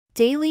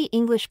Daily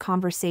English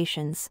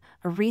conversations,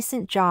 a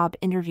recent job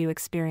interview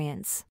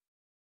experience.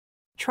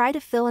 Try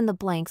to fill in the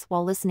blanks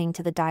while listening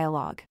to the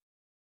dialogue.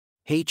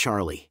 Hey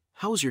Charlie,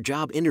 how was your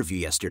job interview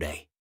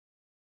yesterday?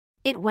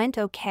 It went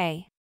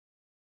okay.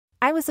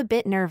 I was a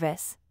bit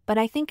nervous, but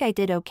I think I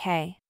did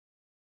okay.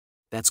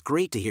 That's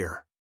great to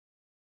hear.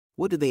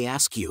 What did they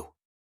ask you?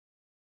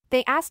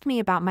 They asked me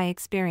about my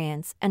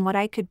experience and what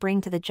I could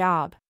bring to the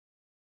job.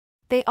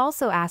 They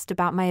also asked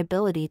about my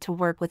ability to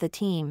work with a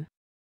team.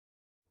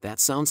 That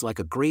sounds like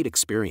a great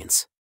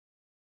experience.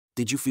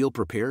 Did you feel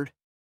prepared?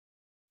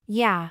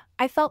 Yeah,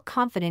 I felt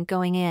confident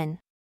going in.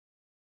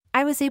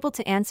 I was able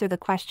to answer the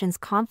questions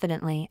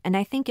confidently and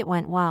I think it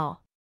went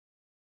well.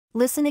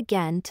 Listen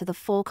again to the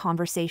full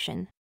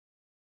conversation.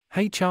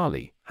 Hey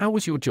Charlie, how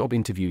was your job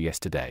interview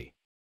yesterday?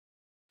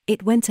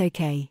 It went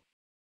okay.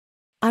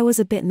 I was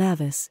a bit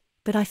nervous,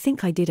 but I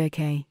think I did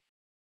okay.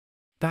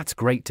 That's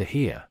great to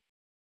hear.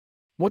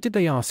 What did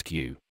they ask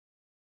you?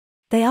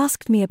 They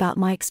asked me about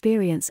my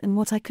experience and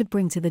what I could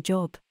bring to the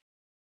job.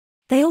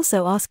 They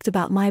also asked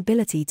about my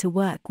ability to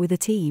work with a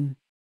team.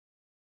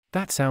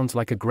 That sounds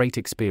like a great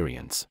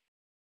experience.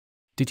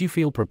 Did you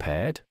feel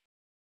prepared?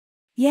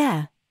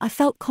 Yeah, I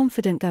felt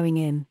confident going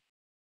in.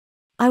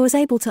 I was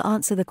able to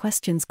answer the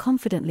questions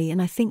confidently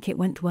and I think it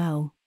went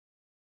well.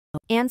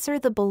 Answer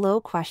the below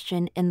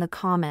question in the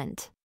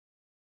comment.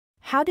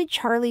 How did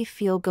Charlie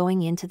feel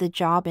going into the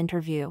job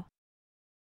interview?